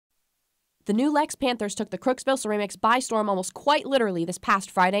The New Lex Panthers took the Crooksville Ceramics by storm almost quite literally this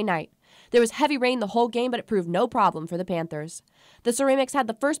past Friday night. There was heavy rain the whole game, but it proved no problem for the Panthers. The Ceramics had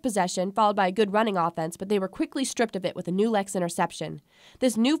the first possession, followed by a good running offense, but they were quickly stripped of it with a New Lex interception.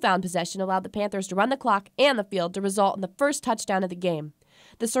 This newfound possession allowed the Panthers to run the clock and the field to result in the first touchdown of the game.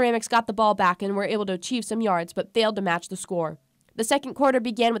 The Ceramics got the ball back and were able to achieve some yards, but failed to match the score. The second quarter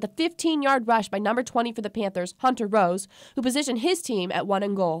began with a 15-yard rush by number 20 for the Panthers, Hunter Rose, who positioned his team at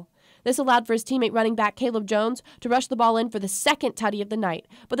 1-and-goal. This allowed for his teammate running back Caleb Jones to rush the ball in for the second tutty of the night,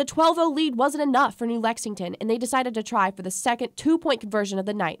 but the 12-0 lead wasn't enough for New Lexington, and they decided to try for the second two-point conversion of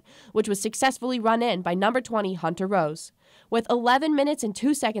the night, which was successfully run in by number 20 Hunter Rose. With 11 minutes and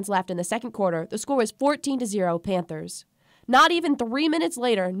 2 seconds left in the second quarter, the score was 14-0 Panthers. Not even 3 minutes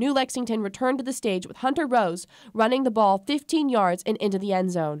later, New Lexington returned to the stage with Hunter Rose running the ball 15 yards and into the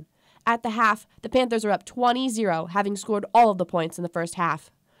end zone. At the half, the Panthers are up 20-0, having scored all of the points in the first half.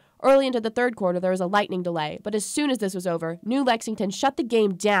 Early into the third quarter, there was a lightning delay, but as soon as this was over, New Lexington shut the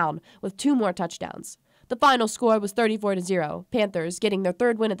game down with 2 more touchdowns. The final score was 34-0, Panthers getting their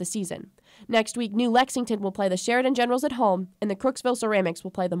third win of the season. Next week, New Lexington will play the Sheridan Generals at home, and the Crooksville Ceramics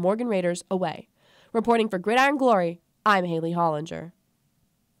will play the Morgan Raiders away. Reporting for Gridiron Glory, I'm Haley Hollinger.